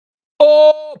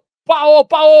Opa,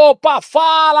 opa, opa!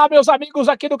 Fala, meus amigos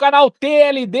aqui do canal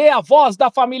TLD, a voz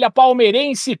da família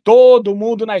palmeirense, todo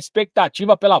mundo na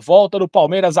expectativa pela volta do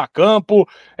Palmeiras a campo.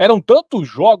 Eram tantos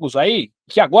jogos aí,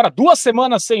 que agora 2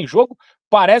 semanas sem jogo,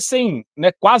 parecem,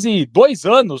 né, quase 2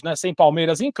 anos, né, sem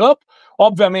Palmeiras em campo.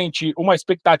 Obviamente, uma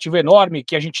expectativa enorme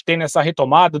que a gente tem nessa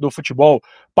retomada do futebol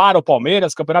para o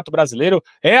Palmeiras. Campeonato Brasileiro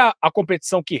é a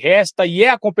competição que resta e é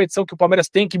a competição que o Palmeiras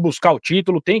tem que buscar o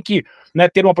título, tem que, né,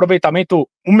 ter um aproveitamento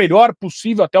o melhor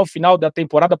possível até o final da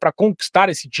temporada para conquistar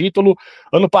esse título.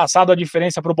 Ano passado a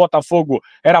diferença para o Botafogo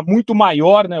era muito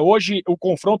maior, né? Hoje o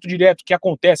confronto direto que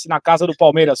acontece na casa do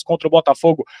Palmeiras contra o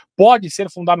Botafogo pode ser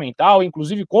fundamental,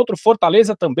 inclusive contra o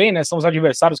Fortaleza também, né? São os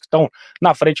adversários que estão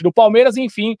na frente do Palmeiras.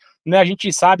 Enfim, né, a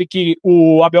gente sabe que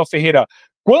o Abel Ferreira,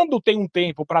 quando tem um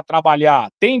tempo para trabalhar,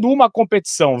 tendo uma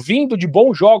competição, vindo de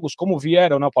bons jogos como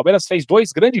vieram, né? O Palmeiras fez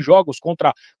 2 grandes jogos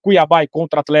contra Cuiabá e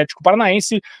contra Atlético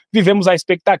Paranaense, vivemos a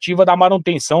expectativa da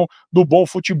manutenção do bom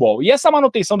futebol. E essa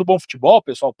manutenção do bom futebol,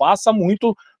 pessoal, passa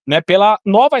muito, né, pela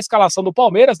nova escalação do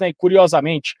Palmeiras, né? E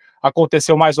curiosamente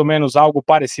aconteceu mais ou menos algo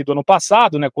parecido ano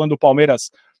passado, né? Quando o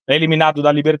Palmeiras é eliminado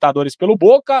da Libertadores pelo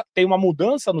Boca, tem uma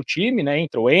mudança no time, né?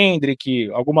 Entra o Hendrick,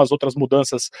 algumas outras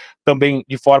mudanças também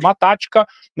de forma tática,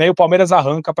 né? E o Palmeiras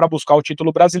arranca para buscar o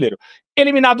título brasileiro.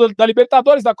 Eliminado da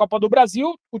Libertadores, da Copa do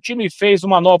Brasil, o time fez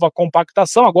uma nova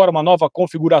compactação, agora uma nova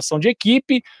configuração de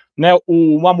equipe, né?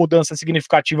 Uma mudança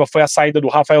significativa foi a saída do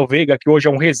Rafael Veiga, que hoje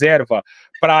é um reserva,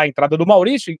 para a entrada do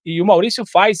Maurício, e o Maurício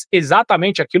faz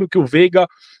exatamente aquilo que o Veiga,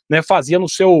 né, fazia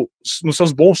nos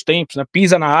seus bons tempos, né?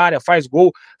 Pisa na área, faz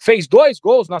gol, fez 2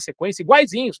 gols na sequência,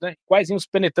 iguaizinhos, né? Iguaizinhos,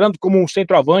 penetrando como um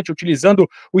centroavante, utilizando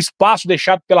o espaço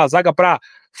deixado pela zaga para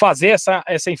fazer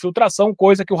essa infiltração,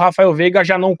 coisa que o Rafael Veiga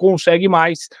já não consegue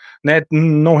mais, né?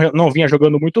 Não vinha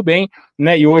jogando muito bem,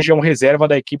 né? E hoje é um reserva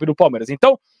da equipe do Palmeiras.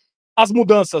 Então, as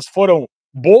mudanças foram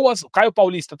boas. O Caio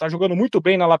Paulista tá jogando muito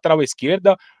bem na lateral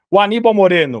esquerda. O Aníbal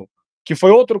Moreno, que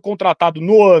foi outro contratado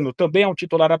no ano, também é um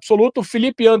titular absoluto. O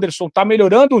Felipe Anderson tá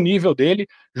melhorando o nível dele,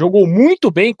 jogou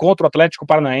muito bem contra o Atlético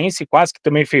Paranaense, quase que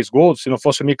também fez gol. Se não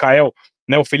fosse o Mikael,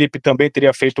 né, o Felipe também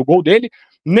teria feito o gol dele.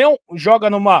 Não joga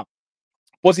numa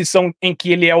posição em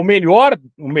que ele é o melhor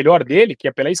dele, que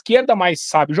é pela esquerda, mas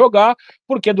sabe jogar,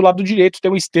 porque do lado direito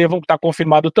tem o Estevão, que está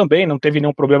confirmado também, não teve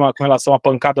nenhum problema com relação à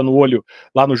pancada no olho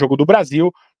lá no jogo do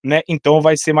Brasil, né? Então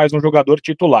vai ser mais um jogador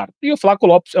titular. E o Flaco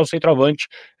Lopes é o centroavante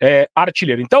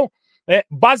artilheiro. Então,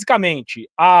 basicamente,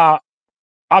 a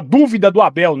dúvida do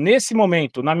Abel, nesse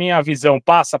momento, na minha visão,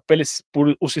 passa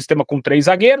por o sistema com 3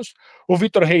 zagueiros, o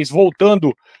Vitor Reis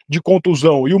voltando de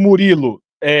contusão e o Murilo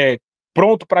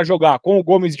pronto para jogar com o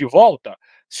Gomes de volta.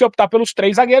 Se optar pelos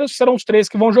 3 zagueiros, serão os 3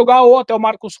 que vão jogar, ou até o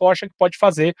Marcos Rocha, que pode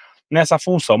fazer nessa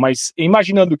função. Mas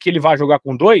imaginando que ele vai jogar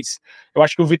com 2, eu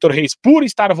acho que o Vitor Reis, por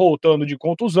estar voltando de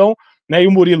contusão, né, e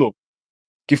o Murilo,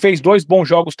 que fez 2 bons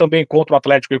jogos também contra o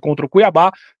Atlético e contra o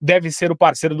Cuiabá, deve ser o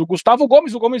parceiro do Gustavo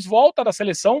Gomes. O Gomes volta da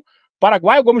seleção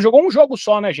Paraguai. O Gomes jogou um jogo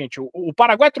só, né, gente? O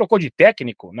Paraguai trocou de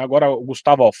técnico, né? Agora o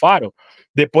Gustavo Alfaro,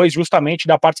 depois justamente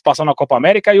da participação na Copa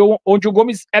América, onde o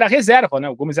Gomes era reserva, né?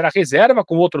 O Gomes era reserva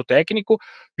com outro técnico,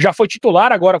 já foi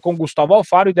titular agora com o Gustavo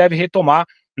Alfaro e deve retomar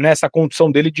nessa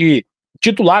condição dele de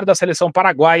titular da seleção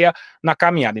paraguaia na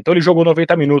caminhada. Então ele jogou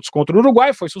 90 minutos contra o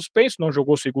Uruguai, foi suspenso, não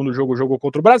jogou o segundo jogo, jogou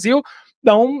contra o Brasil,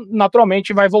 então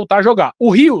naturalmente vai voltar a jogar. O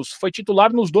Rios foi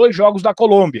titular nos 2 jogos da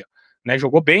Colômbia, né?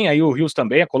 Jogou bem aí o Rios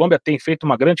também. A Colômbia tem feito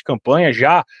uma grande campanha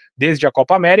já desde a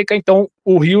Copa América, então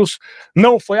o Rios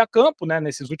não foi a campo, né,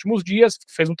 nesses últimos dias,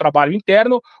 fez um trabalho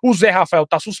interno. O Zé Rafael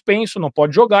tá suspenso, não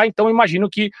pode jogar, então imagino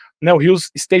que, né, o Rios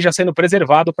esteja sendo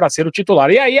preservado para ser o titular.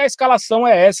 E aí a escalação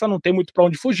é essa, não tem muito para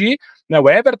onde fugir, né? O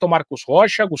Everton, Marcos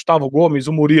Rocha, Gustavo Gomes,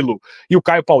 o Murilo e o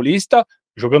Caio Paulista,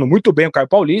 jogando muito bem o Caio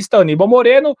Paulista, Aníbal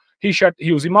Moreno, Richard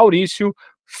Rios e Maurício,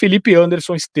 Felipe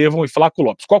Anderson, Estevão e Flaco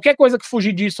Lopes. Qualquer coisa que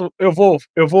fugir disso eu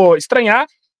vou estranhar,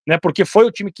 né? Porque foi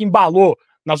o time que embalou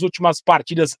nas últimas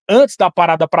partidas antes da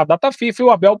parada para a data FIFA, e o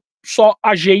Abel só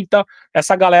ajeita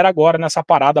essa galera agora nessa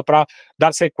parada para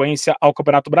dar sequência ao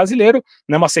Campeonato Brasileiro,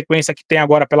 né? Uma sequência que tem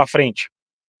agora pela frente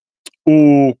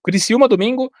o Criciúma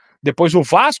domingo, depois o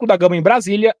Vasco da Gama em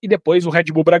Brasília e depois o Red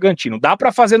Bull Bragantino. Dá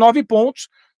para fazer 9 pontos,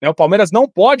 né? O Palmeiras não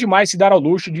pode mais se dar ao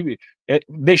luxo de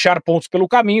deixar pontos pelo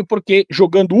caminho, porque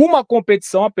jogando uma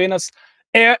competição apenas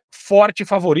é forte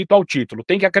favorito ao título.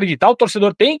 Tem que acreditar, o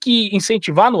torcedor tem que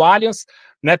incentivar no Allianz,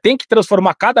 né? Tem que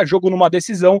transformar cada jogo numa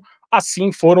decisão.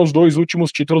 Assim foram os 2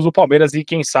 últimos títulos do Palmeiras e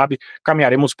quem sabe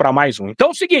caminharemos para mais um. Então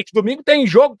é o seguinte, domingo tem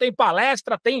jogo, tem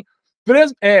palestra, tem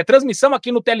transmissão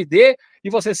aqui no TLD, e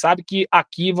você sabe que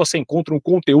aqui você encontra um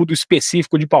conteúdo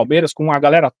específico de Palmeiras com uma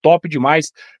galera top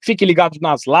demais. Fique ligado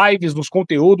nas lives, nos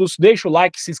conteúdos, deixa o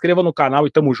like, se inscreva no canal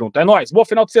e tamo junto. É nóis, bom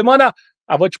final de semana,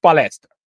 avante palestra.